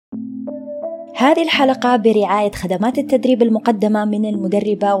هذه الحلقة برعاية خدمات التدريب المقدمة من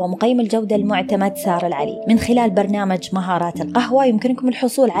المدربة ومقيم الجودة المعتمد سارة العلي. من خلال برنامج مهارات القهوة يمكنكم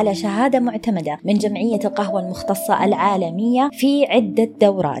الحصول على شهادة معتمدة من جمعية القهوة المختصة العالمية في عدة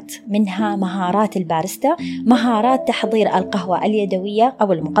دورات، منها مهارات الباريستا، مهارات تحضير القهوة اليدوية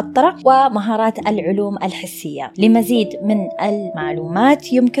أو المقطرة، ومهارات العلوم الحسية. لمزيد من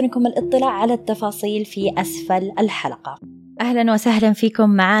المعلومات يمكنكم الاطلاع على التفاصيل في أسفل الحلقة. أهلا وسهلا فيكم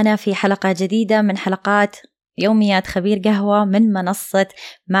معنا في حلقة جديدة من حلقات يوميات خبير قهوة من منصة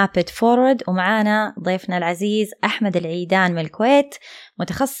مابت فورورد، ومعنا ضيفنا العزيز أحمد العيدان من الكويت،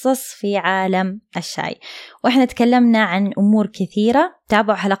 متخصص في عالم الشاي. وإحنا تكلمنا عن أمور كثيرة.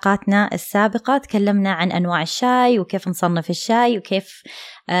 تابعوا حلقاتنا السابقة، تكلمنا عن أنواع الشاي وكيف نصنف الشاي وكيف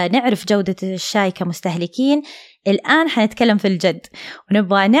نعرف جودة الشاي كمستهلكين. الآن حنتكلم في الجد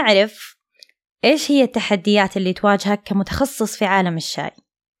ونبغى نعرف إيش هي التحديات اللي تواجهك كمتخصص في عالم الشاي.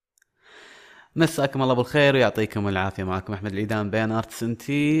 مساكم الله بالخير ويعطيكم العافية. معكم أحمد العيدان بين آرتس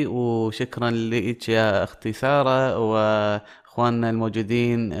انتي، وشكرا لك يا أختي سارة وإخواننا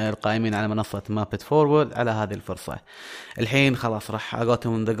الموجودين القائمين على منصة مابت فورورد على هذه الفرصة. الحين خلاص راح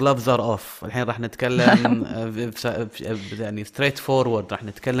أقولهم the gloves are off. الحين راح نتكلم يعني straight forward، راح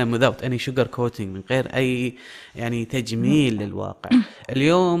نتكلم without any sugar coating، من غير أي يعني تجميل للواقع.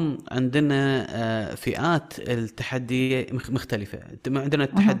 اليوم عندنا فئات التحدي مختلفة. عندنا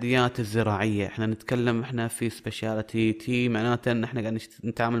التحديات الزراعية، احنا نتكلم احنا في سبيشاليتي تي، معناته ان احنا قاعد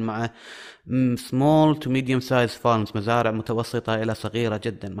نتعامل مع small to medium size farms، مزارع متوسطة إلى صغيرة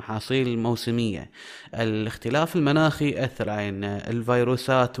جدا، محاصيل موسمية. الاختلاف المناخي أثر علينا،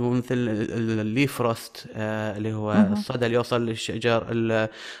 الفيروسات مثل الليفروست اللي هو الصدى اللي يوصل للشجر،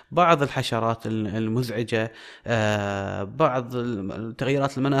 بعض الحشرات المزعجة، بعض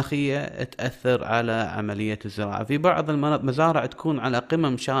التغيرات المناخية تأثر على عملية الزراعة. في بعض المزارع تكون على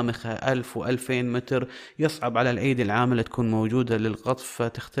قمم شامخة 1000 و2000 متر، يصعب على الأيدي العاملة تكون موجودة للقطف،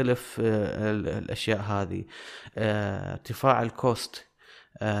 فتختلف الأشياء هذه. ارتفاع الكوست،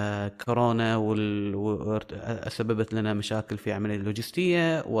 كورونا سببت لنا مشاكل في عملية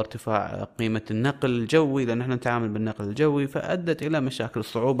اللوجستية، وارتفاع قيمة النقل الجوي، لأن احنا نتعامل بالنقل الجوي، فأدت إلى مشاكل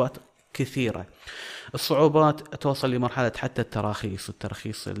صعوبات كثيرة. الصعوبات توصل لمرحلة حتى التراخيص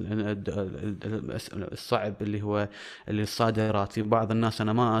الصعب اللي هو الصادرات. في بعض الناس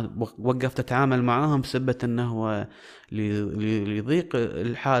أنا ما وقفت أتعامل معاهم بسبب أنه ليضيق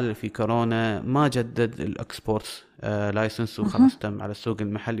الحال في كورونا ما جدد الأكسبورت لايسنس وخلاص تم على السوق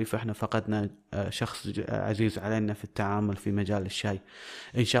المحلي، فإحنا فقدنا شخص عزيز علينا في التعامل في مجال الشاي.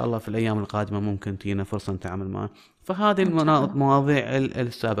 إن شاء الله في الأيام القادمة ممكن تينا فرصة نتعامل معه. فهذه المواضيع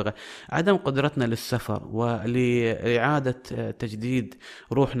السابقة، عدم قدرتنا للسفر ولإعادة تجديد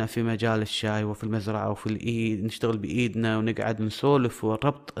روحنا في مجال الشاي وفي المزرعة وفي الإيد، نشتغل بإيدنا ونقعد نسولف،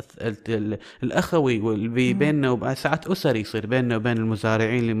 والربط الأخوي واللي بيننا، وساعات أسري يصير بيننا وبين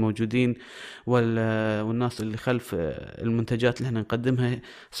المزارعين اللي موجودين والناس اللي خلف المنتجات اللي احنا نقدمها،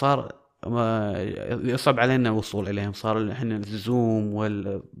 صار يصعب علينا الوصول إليهم. صار احنا الزوم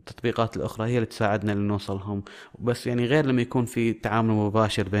والتطبيقات الأخرى هي اللي تساعدنا لنوصلهم، بس يعني غير لما يكون في تعامل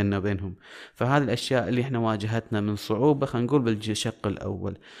مباشر بيننا وبينهم. فهذه الأشياء اللي احنا واجهتنا من صعوبة، خلينا نقول بالشق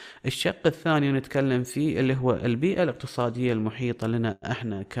الأول. الشق الثاني نتكلم فيه اللي هو البيئة الاقتصادية المحيطة لنا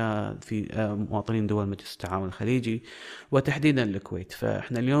احنا في مواطنين دول مجلس التعاون الخليجي، وتحديدا الكويت.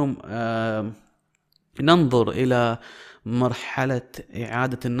 فاحنا اليوم ننظر إلى مرحلة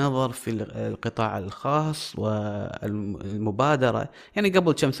إعادة النظر في القطاع الخاص والمبادرة. يعني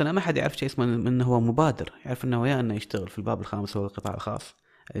قبل كم سنة ما حد يعرف شيء اسمه إنه هو مبادر، يعرف إنه يا إنه يشتغل في الباب الخامس هو القطاع الخاص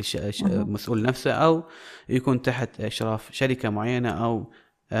مسؤول نفسه، أو يكون تحت إشراف شركة معينة، أو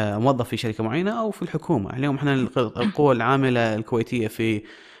موظف في شركة معينة، أو في الحكومة. اليوم إحنا القوة العاملة الكويتية في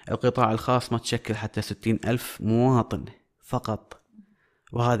القطاع الخاص ما تشكل حتى 60,000 مواطن فقط،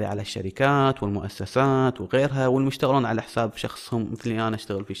 وهذا على الشركات والمؤسسات وغيرها، والمشتغلون على حساب شخصهم. مثلي أنا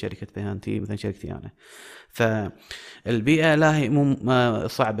أشتغل في شركة بيهانتي، مثلا شركتي أنا. فالبيئة لا هي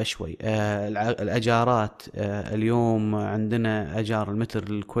صعبة شوي. الأجارات، اليوم عندنا أجار المتر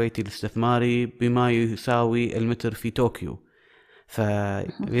الكويتي الاستثماري بما يساوي المتر في طوكيو.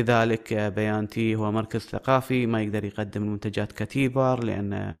 فلذلك بيهانتي هو مركز ثقافي ما يقدر يقدم المنتجات كتيبر،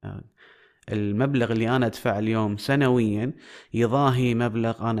 لأن المبلغ اللي أنا أدفع اليوم سنويا يضاهي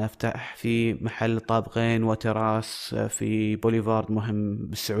مبلغ أنا أفتح في محل طابقين وتراس في بوليفارد مهم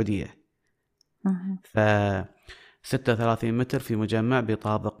بالسعودية. 36 متر في مجمع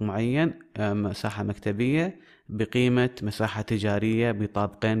بطابق معين، مساحة مكتبية بقيمة مساحة تجارية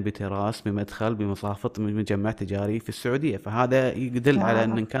بطابقين بتراس بمدخل بمصافط بمجمع تجاري في السعودية. فهذا يدل على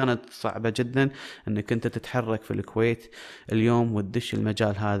أن كانت صعبة جدا أنك أنت تتحرك في الكويت اليوم وتدش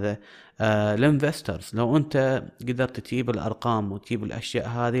المجال هذا. الانفسترز لو أنت قدرت تجيب الأرقام وتجيب الأشياء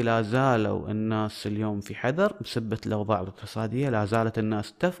هذه، لا زالوا الناس اليوم في حذر بسبة الأوضاع الاقتصادية، لا زالت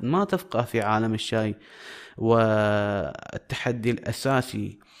الناس ما تفقه في عالم الشاي. والتحدي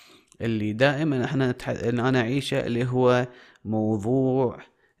الأساسي اللي دائما أنا أعيشه اللي هو موضوع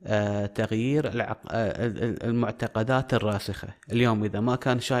تغيير المعتقدات الراسخة. اليوم إذا ما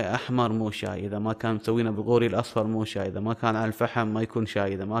كان شاي أحمر مو شاي، إذا ما كان مسوينه بالغوري الأصفر مو شاي، إذا ما كان على الفحم ما يكون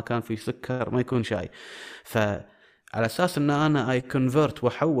شاي، إذا ما كان في سكر ما يكون شاي. فعلى أساس أن أنا كونفرت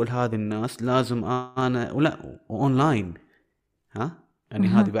وأحول هذه الناس لازم أنا ولا أونلاين يعني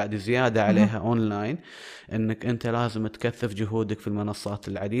هذه بعد زيادة عليها أونلاين، أنك أنت لازم تكثف جهودك في المنصات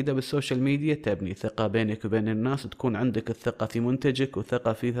العديدة بالسوشيال ميديا، تبني ثقة بينك وبين الناس، تكون عندك الثقة في منتجك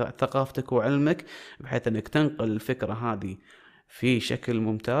وثقة في ثقافتك وعلمك، بحيث أنك تنقل الفكرة هذه في شكل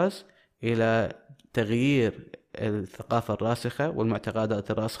ممتاز إلى تغيير الثقافة الراسخة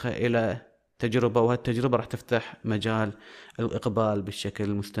والمعتقدات الراسخة إلى تجربة، وهالتجربة راح تفتح مجال الإقبال بالشكل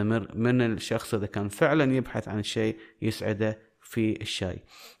المستمر من الشخص إذا كان فعلا يبحث عن شيء يسعده في الشاي.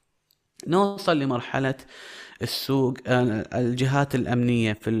 نوصل لمرحلة السوق، الجهات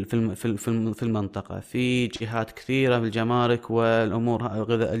الأمنية في المنطقة، في جهات كثيرة بالجمارك والأمور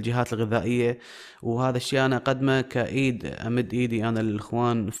الجهات الغذائية، وهذا الشيء أنا أقدمه أمد إيدي أنا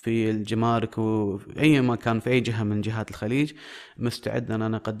للإخوان في الجمارك وأي مكان في أي جهة من جهات الخليج، مستعد أن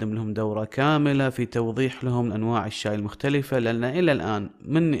أنا أقدم لهم دورة كاملة في توضيح لهم أنواع الشاي المختلفة، لأن إلى الآن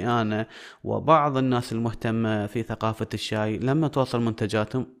مني أنا وبعض الناس المهتمة في ثقافة الشاي لما توصل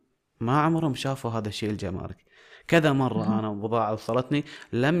منتجاتهم ما عمرهم شافوا هذا الشيء الجمارك. كذا مرة أنا بضاعة وصلتني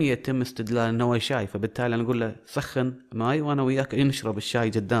لم يتم استدلال أنه هو شاي، فبالتالي أنا أقول له سخن ماي وأنا وياك نشرب الشاي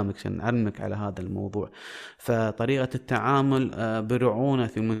قدامك عشان نعلمك على هذا الموضوع. فطريقة التعامل برعونة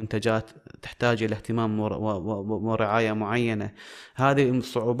في منتجات تحتاج إلى اهتمام ورعاية معينة. هذه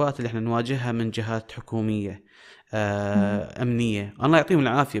الصعوبات اللي احنا نواجهها من جهات حكومية أمنية. الله يعطيهم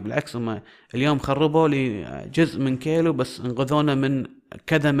العافية، بالعكس هم اليوم خربوا لي جزء من كيلو بس انقذونا من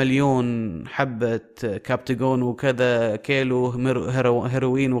كذا مليون حبة كابتجون وكذا كيلو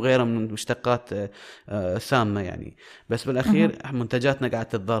هيروين وغيره من مشتقات سامة يعني. بس بالأخير منتجاتنا قاعدة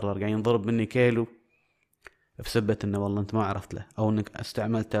تتضرر، قاعد ينضرب مني كيلو بسبة إنه والله أنت ما عرفت له أو إنك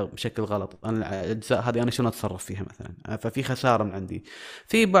استعملته بشكل غلط. أنا الأجزاء هذه أنا شنو أتصرف فيها مثلا، ففي خسارة من عندي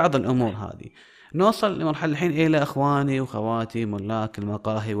في بعض الأمور هذه. نوصل لمرحلة الحين إلى أخواني وخواتي ملاك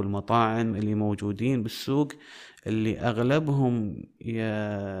المقاهي والمطاعم اللي موجودين بالسوق، اللي أغلبهم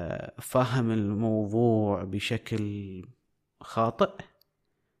يفهم الموضوع بشكل خاطئ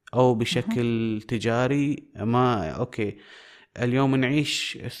أو بشكل تجاري. ما أوكي اليوم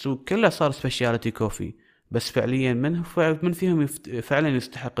نعيش السوق كله صار سبيشاليتي كوفي، بس فعليا من فيهم فعلا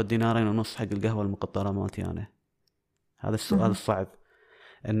يستحق $2.5 حق القهوة المقطرة مالتي أنا؟ هذا السؤال الصعب.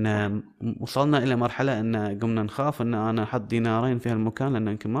 ان وصلنا الى مرحله ان قمنا نخاف ان انا احط $2 في هالمكان لان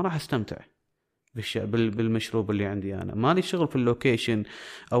يمكن ما راح استمتع بالمشروب اللي عندي. انا مالي شغل في اللوكيشن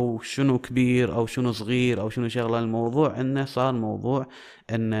او شنو كبير او شنو صغير او شنو شغله. الموضوع انه صار موضوع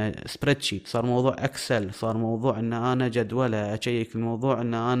ان سبريد شيت، صار موضوع اكسل، صار موضوع ان انا جدوله اشيك، الموضوع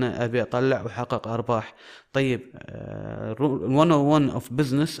ان انا ابي اطلع واحقق ارباح. طيب 101 اوف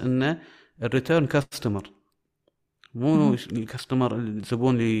بزنس انه الريتيرن كاستمر، مو الكاستمر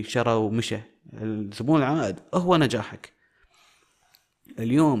الزبون اللي شرى ومشى، الزبون العائد هو نجاحك.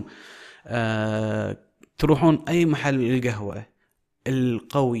 اليوم تروحون اي محل القهوة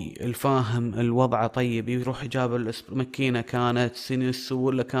القوي الفاهم الوضع طيب يروح جاب الماكينة كانت سينيس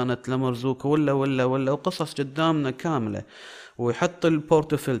ولا كانت لمرزوكة ولا وقصص قدامنا كاملة، ويحط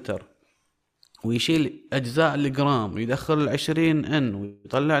البورتو فلتر ويشيل أجزاء الجرام ويدخل 20 إن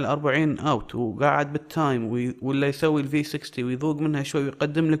ويطلع 40 أوت وقاعد بالتايم ولا يسوي V60 ويذوق منها شوي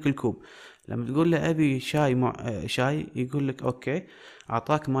ويقدم لك الكوب. لما تقول له أبي شاي يقول لك أوكي،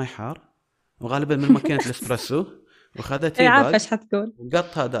 أعطاك ماي حار وغالبا من ماكينة الإسبرسو وخذ تي باج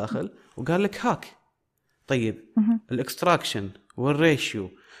وقطها داخل وقال لك هاك. طيب الإكستراكشن والريشيو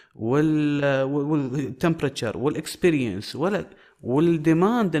والتمبريتشر والإكسبيرينس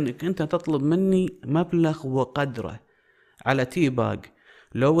والديماند انك انت تطلب مني مبلغ وقدره على تي باج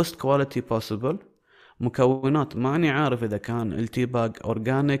lowest quality possible، مكونات ماني عارف اذا كان التي باج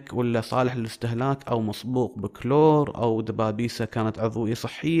اورجانيك ولا صالح للاستهلاك او مصبوغ بكلور او دبابيسه كانت عضويه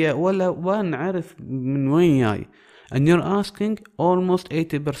صحيه ولا نعرف من وين جاي. and you're asking almost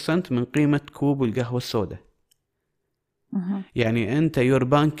 80% من قيمه كوب القهوه السوداء. يعني انت يور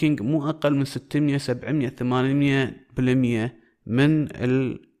بانكينج مو اقل من 600 700 800% من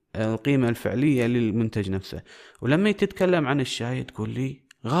القيمة الفعلية للمنتج نفسه. ولما تتكلم عن الشاي تقول لي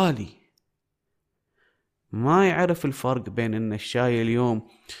غالي، ما يعرف الفرق بين ان الشاي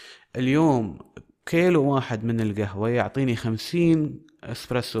اليوم كيلو واحد من القهوة يعطيني 50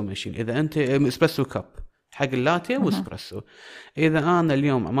 اسبرسو ماشين، اذا انت اسبرسو كاب حق اللاتيه واسبرسو. اذا انا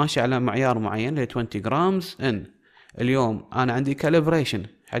اليوم ماشي على معيار معين اللي 20 جرامز ان، اليوم انا عندي كاليبريشن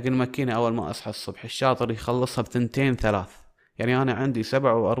حق الماكينة اول ما اصحى الصبح، الشاطر يخلصها بثنتين ثلاث، يعني انا عندي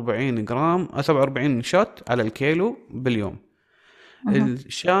 47 جرام 47 شوت على الكيلو باليوم.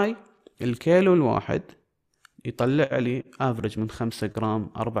 الشاي الكيلو الواحد يطلع لي افريج من 5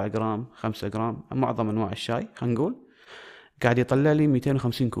 جرام 4 جرام 5 جرام، معظم انواع الشاي خلينا نقول قاعد يطلع لي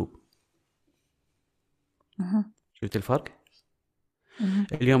 250 كوب. شفت الفرق؟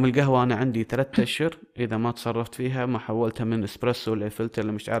 اليوم القهوة أنا عندي 3 أشهر إذا ما تصرفت فيها، ما حولتها من إسبرسو لفلتر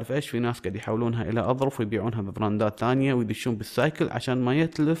اللي مش عارف إيش، في ناس قاعد يحولونها إلى أظرف ويبيعونها ببراندات ثانية ويدشون بالسايكل عشان ما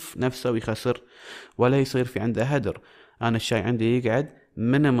يتلف نفسه ويخسر ولا يصير في عنده هدر. أنا الشاي عندي يقعد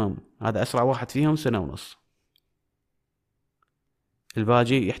مينيمم، هذا أسرع واحد فيهم 1.5 سنة.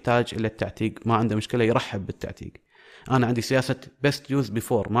 الباجي يحتاج إلى التعتيق، ما عنده مشكلة يرحب بالتعتيق. أنا عندي سياسة best use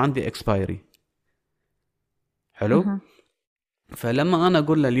before، ما عندي expiry. حلو. فلما أنا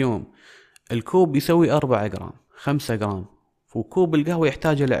أقول له اليوم الكوب يسوي 4 جرام 5 جرام وكوب القهوة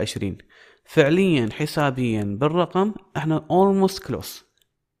يحتاج إلى 20، فعليا حسابيا بالرقم احنا almost close،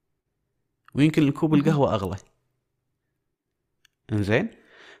 ويمكن الكوب القهوة أغلى. انزين،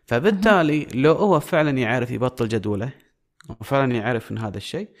 فبالتالي لو هو فعلا يعرف يبطل جدوله وفعلا يعرف ان هذا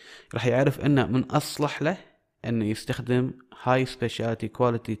الشيء، راح يعرف انه من اصلح له انه يستخدم هاي سبيشاليتي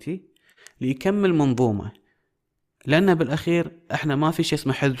كواليتي تي ليكمل منظومه. لان بالاخير احنا ما في شيء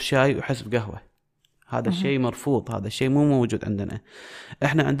اسمه حزب شاي وحزب قهوه، هذا الشيء مرفوض، هذا الشيء مو موجود عندنا.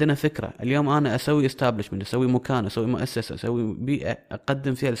 احنا عندنا فكره، اليوم انا اسوي استابلشمنت، اسوي مكان، اسوي مؤسسه، اسوي بيئه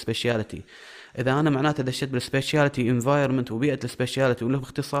اقدم فيها السبيشاليتي. اذا انا معناته دشيت بالسبيشاليتي انفايرمنت وبيئه السبيشاليتي وله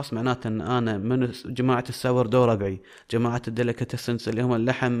اختصاص، معناته ان انا من جماعه الساور دو ربعي، جماعه الديليكاتسنس اللي هم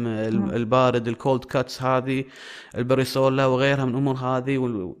اللحم البارد الكولد كاتس هذه، البريسولا وغيرها من الامور هذه،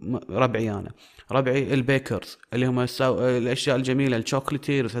 ربعي انا ربعي البيكرز اللي هم الاشياء الجميله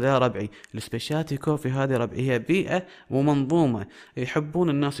الشوكولاتيرز، هذا ربعي السبيشاليتي كوفي، هذه ربعي. هي بيئه ومنظومه يحبون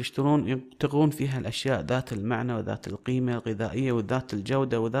الناس يشترون يبتغون فيها الاشياء ذات المعنى وذات القيمه الغذائيه وذات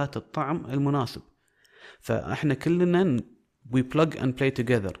الجوده وذات الطعم المناسب. فاحنا كلنا we plug and play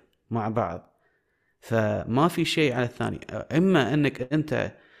together مع بعض، فما في شيء على الثاني. اما انك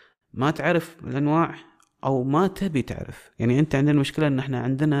انت ما تعرف الانواع او ما تبي تعرف، يعني انت عندنا مشكله ان احنا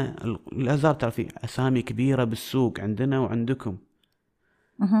عندنا الازار، ترى في اسامي كبيره بالسوق عندنا وعندكم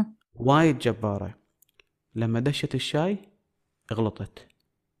وايد جباره. لما دشت الشاي غلطت،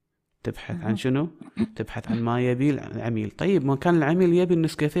 تبحث عن شنو؟ تبحث عن ما يبي العميل. طيب ما كان العميل يبي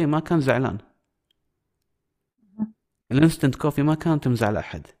النسكافيه ما كان زعلان، الانستنت كوفي ما كان تمزعل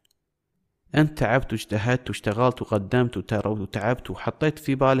احد. انت تعبت واجتهدت واشتغلت وقدمت وتعبت وحطيت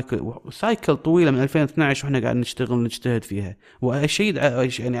في بالك سايكل طويله من 2012 واحنا قاعد نشتغل ونجتهد فيها واشيد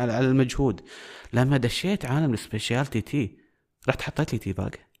يعني على المجهود. لما دشيت عالم السبيشالتي تي رحت حطيت لي تي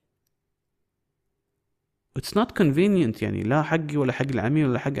باق. It's not convenient، يعني لا حقي ولا حق العميل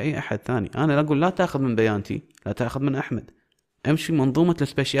ولا حق اي احد ثاني. انا اقول لا تاخذ من بيانتي، لا تاخذ من احمد، امشي منظومه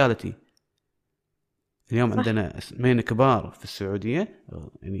السبيشالتي. اليوم صح. عندنا اسمين كبار في السعوديه،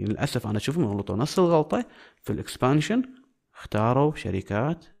 يعني للاسف انا اشوفهم غلطوا نفس الغلطه في الاكسبانشن، اختاروا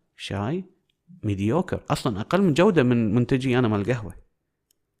شركات شاي ميديوكر اصلا اقل من جوده من منتجي انا مال القهوه.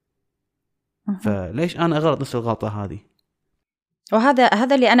 فليش انا اغلط نفس الغلطه هذه؟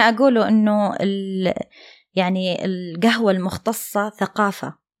 وهذا اللي انا اقوله، انه يعني القهوة المختصة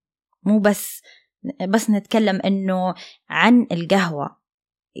ثقافة، مو بس نتكلم انه عن القهوة.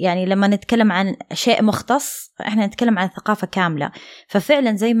 يعني لما نتكلم عن شيء مختص احنا نتكلم عن ثقافة كاملة.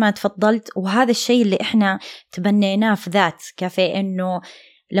 ففعلا زي ما تفضلت، وهذا الشيء اللي احنا تبنيناه في ذات كافيه، انه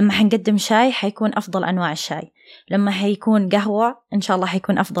لما حنقدم شاي حيكون افضل انواع الشاي، لما حيكون قهوة ان شاء الله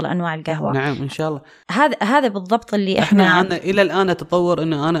حيكون افضل انواع القهوة. نعم ان شاء الله. هذا بالضبط اللي احنا الى الان اتطور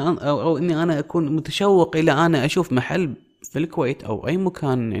ان انا أو اني انا اكون متشوق الى انا اشوف محل في الكويت او اي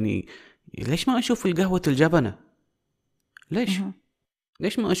مكان، يعني ليش ما اشوف القهوة الجبنة؟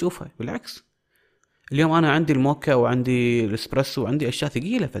 ليش ما اشوفها؟ بالعكس، اليوم انا عندي الموكا وعندي الاسبريسو وعندي اشياء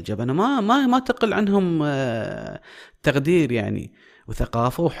ثقيله، فالجبنه ما تقل عنهم تقدير يعني.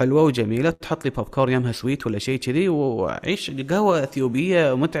 وثقافه وحلوه وجميله، تحط لي بوب كورن يمها سويت ولا شيء كذي، وعيش قهوه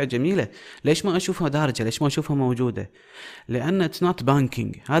اثيوبيه متعه جميله. ليش ما اشوفها دارجه؟ ليش ما اشوفها موجوده؟ لان اتس نوت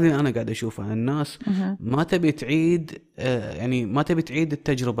بانكينج. هذه اللي انا قاعد اشوفها. الناس ما تبي تعيد يعني ما تبي تعيد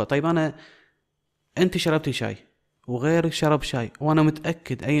التجربه. طيب انت شربتي شاي وغيرك شرب شاي، وانا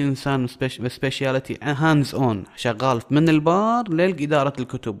متاكد اي انسان سبيشاليتي هاندز اون شغال من البار لإدارة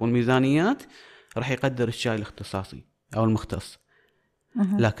الكتب والميزانيات راح يقدر الشاي الاختصاصي او المختص.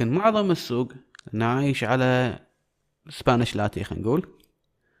 لكن معظم السوق نعيش على سبانيش لاتي خلينا نقول،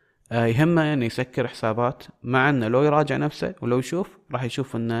 يهمه انه يسكر حسابات، مع انه لو يراجع نفسه ولو يشوف راح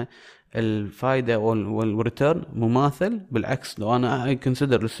يشوف انه الفائده والريتيرن مماثل. بالعكس لو انا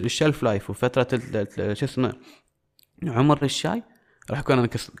كونسيدر الشلف لايف وفتره شو اسمه عمر الشاي، راح اكون انا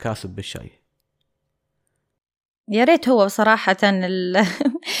كاسب بالشاي. يا ريت هو صراحة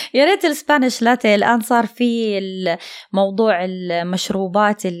يا ريت الاسبانيش لاتيه الآن صار في موضوع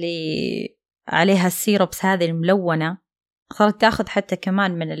المشروبات اللي عليها السيروبس هذه الملونة، صارت تاخذ حتى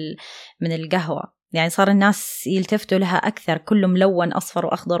كمان من القهوة. يعني صار الناس يلتفتوا لها أكثر، كله ملون أصفر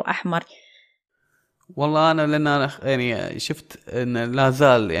وأخضر وأحمر. والله انا لان انا يعني شفت ان لا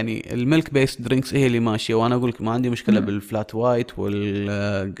زال يعني الميلك بيست درينكس هي اللي ماشيه، وانا اقول لك ما عندي مشكله بالفلات وايت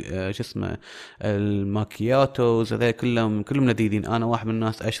وال شو اسمه الماكياتوز، هذول كلهم لذيذين. انا واحد من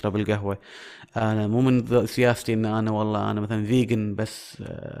الناس اشرب القهوه. انا مو من سياستي ان انا والله انا مثلا فيجن بس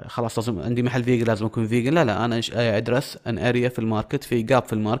خلاص لازم عندي محل فيجن لازم اكون فيجن. لا انا ادرس ان اريا في الماركت، في جاب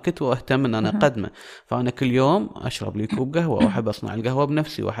في الماركت، واهتم ان انا اقدمه. فانا كل يوم اشرب لي كوب قهوه، واحب اصنع القهوه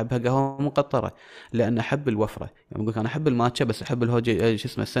بنفسي، واحبها قهوه مقطره لان احب الوفره. يعني اقول انا احب الماتشا بس احب الهوجي شو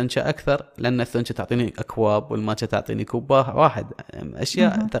اسمه السنشا اكثر، لان السنشا تعطيني اكواب والماتشا تعطيني كوب واحد.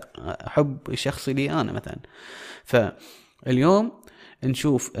 اشياء حب شخصي لي انا مثلا. فاليوم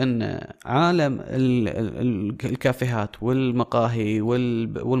نشوف ان عالم الكافيهات والمقاهي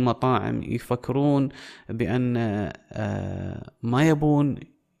والمطاعم يفكرون بان ما يبون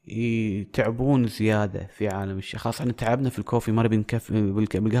يتعبون زياده في عالم الشيء. خلاص احنا تعبنا في الكوفي، ما نبي نكفي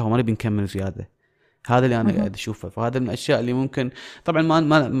بالقهوه، ما نبي نكمل زياده. هذا اللي انا قاعد اشوفه. فهذا من الاشياء اللي ممكن طبعا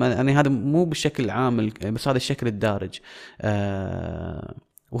ما يعني هذا مو بالشكل العام بس هذا الشكل الدارج.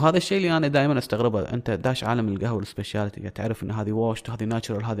 وهذا الشيء اللي انا دائما استغربه. انت داش عالم القهوه السبيشاليتي، تعرف ان هذه واشت، هذه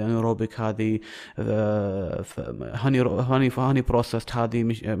ناتشرال، هذه انيروبيك، هذه هاني بروسست، هذه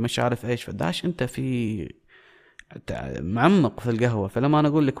مش عارف ايش. فداش انت في معمق في القهوه. فلما انا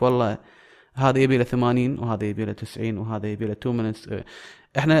اقول لك والله هذا يبي له 80 وهذا يبي له 90 وهذا يبي له 2 minutes،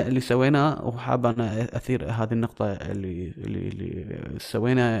 احنا اللي سويناه وحاب انا اثير هذه النقطه اللي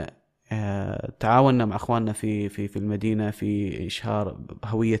سوينا، تعاوننا مع اخواننا في المدينه في اشهار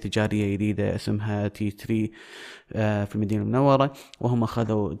هويه تجاريه جديده اسمها تي 3 في المدينه المنوره، وهم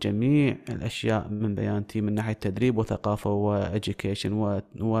اخذوا جميع الاشياء من بيانتي من ناحيه تدريب وثقافه واديوكيشن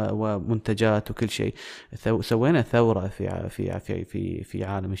ومنتجات وكل شيء. سوينا ثوره في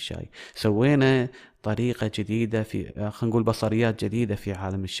عالم الشاي. سوينا طريقة جديدة في خلينا نقول بصريات جديدة في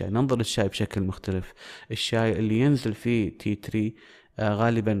عالم الشاي. ننظر للشاي بشكل مختلف. الشاي اللي ينزل فيه تي 3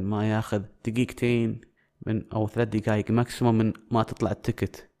 غالبا ما ياخذ دقيقتين او 3 دقائق ماكسيموم من ما تطلع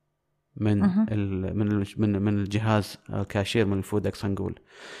التيكت من الجهاز الكاشير من الفودكس. نقول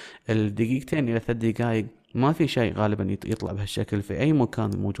الدقيقتين الى 3 دقائق ما في شيء غالبا يطلع بهالشكل في اي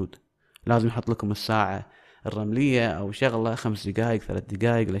مكان موجود. لازم يحط لكم الساعة الرملية او شغلة 5 دقائق 3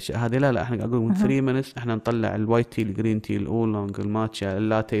 دقائق الاشياء هذه. لا احنا اقول من 3 minutes احنا نطلع الوايت تي الجرين تي الاولونج الماتشا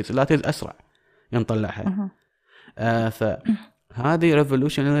اللاتيز اسرع نطلعها. فهذه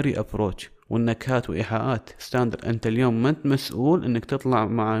ريفولوشنري ابروتش. والنكهات وايحاءات ستاندرد. انت اليوم ما انت مسؤول انك تطلع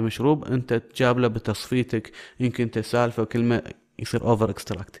مع مشروب انت تجاب له بتصفيتك، يمكن تسالفه كلمه يصير اوفر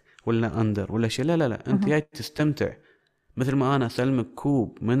اكستراكت ولا اندر ولا شيء. لا انت جاي تستمتع. مثل ما انا اسلمك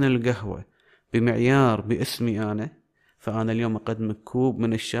كوب من القهوه بمعيار باسمي انا، فانا اليوم اقدمك كوب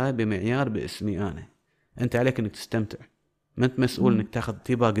من الشاي بمعيار باسمي انا. انت عليك انك تستمتع، ما انت مسؤول انك تاخذ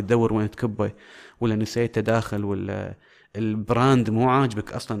تيباق تدور وين تكبه ولا نسيته داخل ولا البراند مو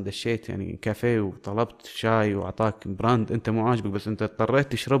عاجبك اصلا. دشيت يعني كافيه وطلبت شاي واعطاك براند انت مو عاجبك بس انت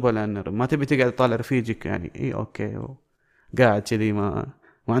اضطريت تشربه لان ما تبي تقعد تطالع رفيجك يعني اي اوكي قاعد كذي ما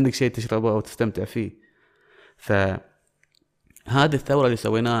عندك شيء تشربه او تستمتع فيه. فهذه الثورة اللي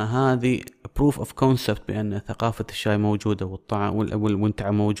سويناها هذه proof of concept بأن ثقافة الشاي موجودة والطعم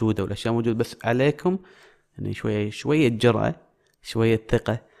والمنتعة موجودة والأشياء موجودة. بس عليكم يعني شوية جرأة، شوية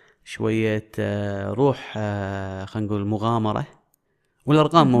ثقة، شوية روح خلينا نقول مغامرة.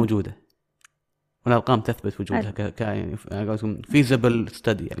 والأرقام موجودة والأرقام تثبت وجودها يعني feasible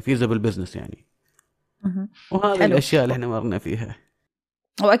study يعني feasible business يعني. وهذه الأشياء اللي احنا مرنا فيها.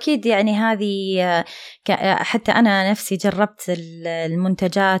 وأكيد يعني هذه حتى أنا نفسي جربت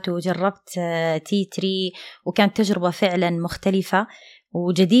المنتجات وجربت تي تري، وكانت تجربة فعلا مختلفة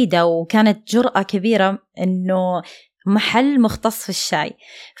وجديدة، وكانت جرأة كبيرة إنه محل مختص في الشاي.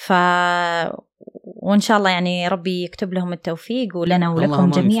 وإن شاء الله يعني ربي يكتب لهم التوفيق ولنا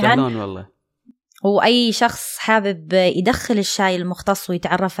ولكم جميعا. والله. وأي شخص حابب يدخل الشاي المختص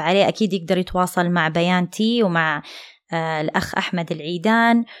ويتعرف عليه أكيد يقدر يتواصل مع بيان تي ومع الأخ أحمد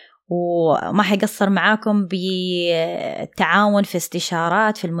العيدان، وما حيقصر معاكم بالتعاون في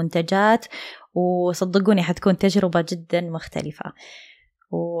استشارات في المنتجات، وصدقوني حتكون تجربة جدا مختلفة.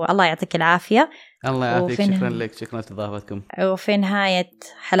 والله يعطيك العافية. الله يعافيك. شكرا لك، شكرا لاستضافتكم. وفي نهاية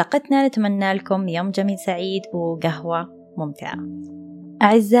حلقتنا نتمنى لكم يوم جميل سعيد وقهوة ممتعة.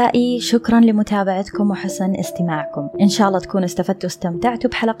 أعزائي، شكرا لمتابعتكم وحسن استماعكم. إن شاء الله تكونوا استفدتوا واستمتعتوا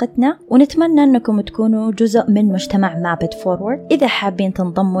بحلقتنا، ونتمنى أنكم تكونوا جزء من مجتمع مابت فورورد. إذا حابين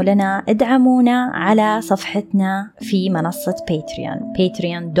تنضموا لنا ادعمونا على صفحتنا في منصة باتريون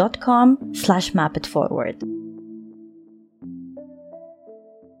patreon.com/mapitforward.